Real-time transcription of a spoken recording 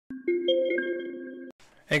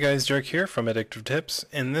Hey guys, Jerk here from Addictive Tips.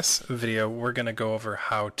 In this video, we're going to go over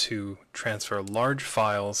how to transfer large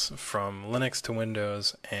files from Linux to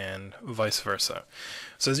Windows and vice versa.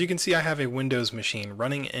 So as you can see, I have a Windows machine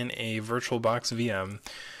running in a VirtualBox VM.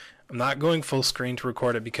 I'm not going full screen to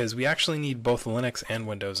record it because we actually need both Linux and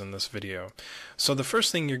Windows in this video. So the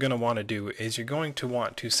first thing you're going to want to do is you're going to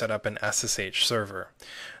want to set up an SSH server.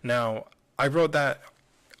 Now, I wrote that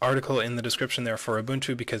article in the description there for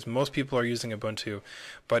Ubuntu because most people are using Ubuntu,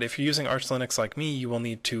 but if you're using Arch Linux like me, you will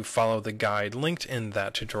need to follow the guide linked in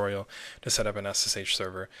that tutorial to set up an SSH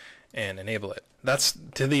server and enable it. That's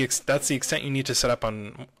the extent you need to set up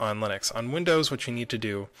on Linux. On Windows, what you need to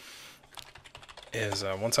do is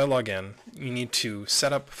once I log in, you need to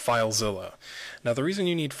set up FileZilla. Now the reason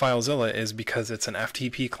you need FileZilla is because it's an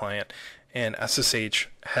FTP client, and SSH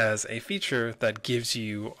has a feature that gives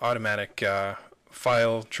you automatic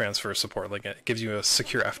file transfer support, like it gives you a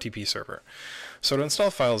secure FTP server. So to install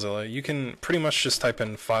FileZilla, you can pretty much just type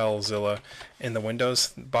in FileZilla in the Windows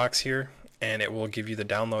box here, and it will give you the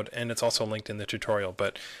download, and it's also linked in the tutorial.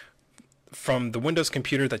 But from the Windows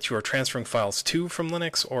computer that you are transferring files to from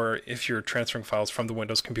Linux, or if you're transferring files from the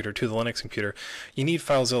Windows computer to the Linux computer, you need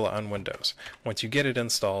FileZilla on Windows. Once you get it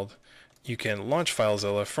installed, you can launch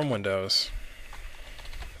FileZilla from Windows.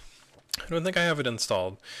 I don't think I have it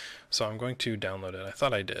installed, so I'm going to download it. I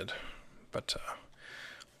thought I did, but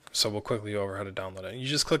so we'll quickly go over how to download it. You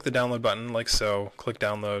just click the download button like so, click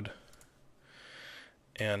download,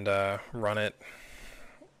 and run it,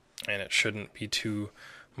 and it shouldn't be too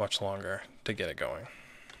much longer to get it going.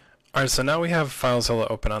 Alright, so now we have FileZilla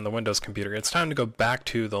open on the Windows computer. It's time to go back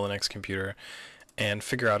to the Linux computer and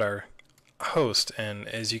figure out our host. And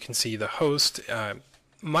as you can see, the host,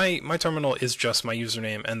 my terminal is just my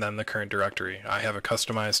username and then the current directory. I have it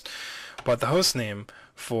customized, but the host name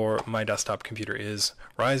for my desktop computer is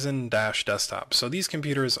Ryzen-desktop. So these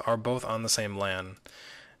computers are both on the same LAN,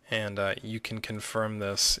 and you can confirm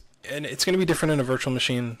this. And it's going to be different in a virtual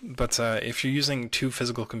machine, but if you're using two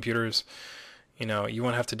physical computers, you know, you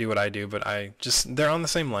won't have to do what I do, but they're on the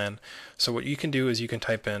same LAN. So what you can do is you can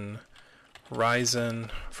type in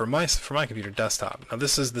Ryzen for my computer desktop. Now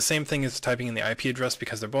this is the same thing as typing in the IP address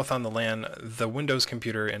because they're both on the LAN. The Windows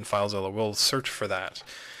computer in FileZilla will search for that.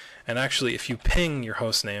 And actually, if you ping your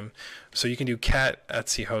host name, so you can do cat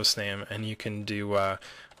etc hostname, and you can do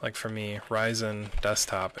like for me, Ryzen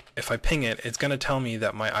desktop. If I ping it, it's going to tell me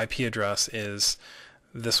that my IP address is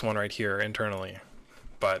this one right here internally.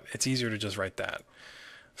 But it's easier to just write that.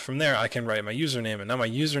 From there, I can write my username, and now my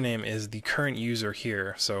username is the current user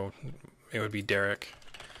here, so it would be Derek.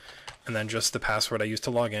 And then just the password I used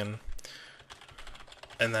to log in.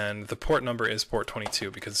 And then the port number is port 22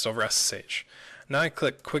 because it's over SSH. Now I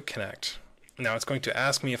click Quick Connect. Now it's going to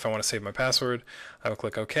ask me if I want to save my password. I will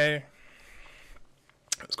click OK.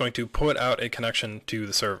 It's going to put out a connection to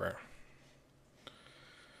the server.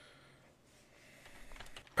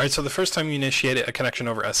 Alright, so the first time you initiate a connection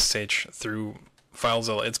over SSH through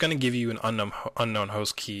FileZilla, it's going to give you an unknown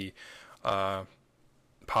host key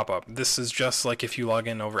pop-up. This is just like if you log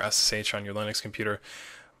in over SSH on your Linux computer.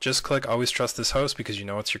 Just click Always Trust This Host because you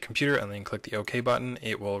know it's your computer, and then click the OK button.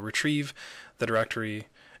 It will retrieve the directory,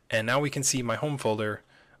 and now we can see my home folder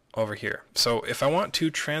over here. So if I want to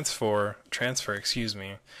transfer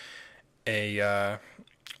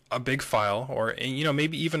a big file, or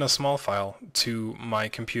maybe even a small file to my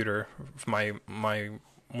computer, my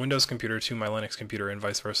Windows computer to my Linux computer, and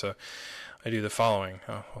vice versa, I do the following.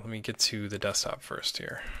 Let me get to the desktop first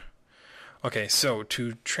here. Okay, so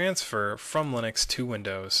to transfer from Linux to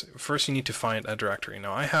Windows, first you need to find a directory.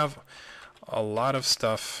 Now I have a lot of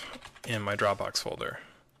stuff in my Dropbox folder.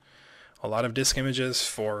 A lot of disk images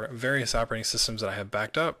for various operating systems that I have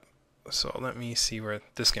backed up. So let me see where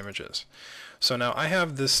disk image is. So now I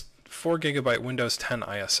have this 4 GB Windows 10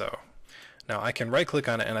 ISO. Now I can right click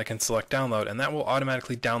on it and I can select download, and that will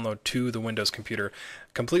automatically download to the Windows computer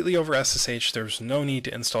completely over SSH. There's no need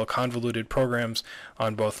to install convoluted programs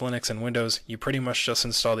on both Linux and Windows. You pretty much just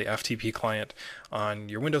install the FTP client on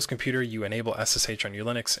your Windows computer, you enable SSH on your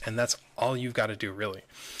Linux, and that's all you've got to do really.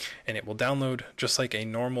 And it will download just like a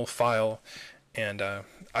normal file. And I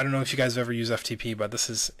don't know if you guys have ever used FTP, but this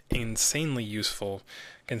is insanely useful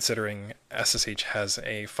considering SSH has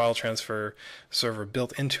a file transfer server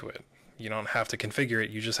built into it. You don't have to configure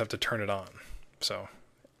it, you just have to turn it on. So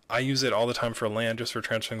I use it all the time for LAN, just for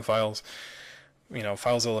transferring files.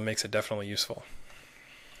 FileZilla makes it definitely useful.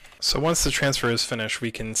 So once the transfer is finished,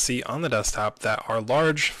 we can see on the desktop that our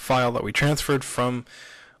large file that we transferred from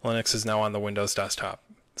Linux is now on the Windows desktop.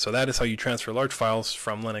 So that is how you transfer large files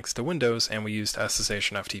from Linux to Windows, and we used SSH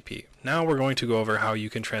and FTP. Now we're going to go over how you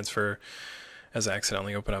can transfer, as I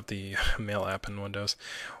accidentally opened up the Mail app in Windows.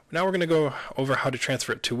 Now we're going to go over how to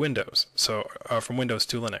transfer it to Windows, so from Windows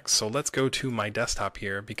to Linux. So let's go to my desktop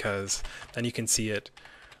here, because then you can see it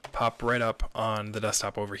pop right up on the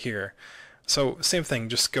desktop over here. So same thing,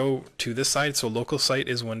 just go to this side. So local site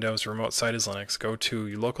is Windows, remote site is Linux. Go to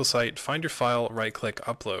your local site, find your file, right click,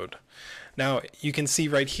 upload. Now you can see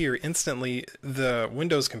right here instantly the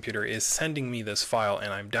Windows computer is sending me this file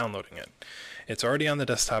and I'm downloading it. It's already on the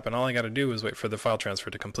desktop, and all I got to do is wait for the file transfer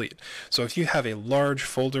to complete. So if you have a large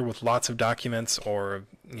folder with lots of documents, or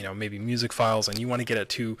maybe music files, and you want to get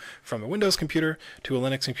it from a Windows computer to a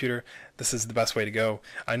Linux computer, this is the best way to go.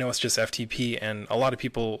 I know it's just FTP, and a lot of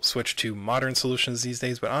people switch to modern solutions these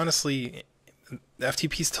days, but honestly,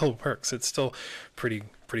 FTP still works. It's still pretty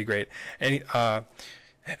great. And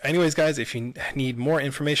anyways, guys, if you need more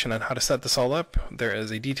information on how to set this all up, there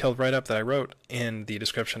is a detailed write-up that I wrote in the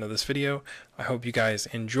description of this video. I hope you guys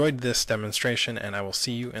enjoyed this demonstration, and I will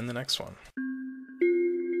see you in the next one.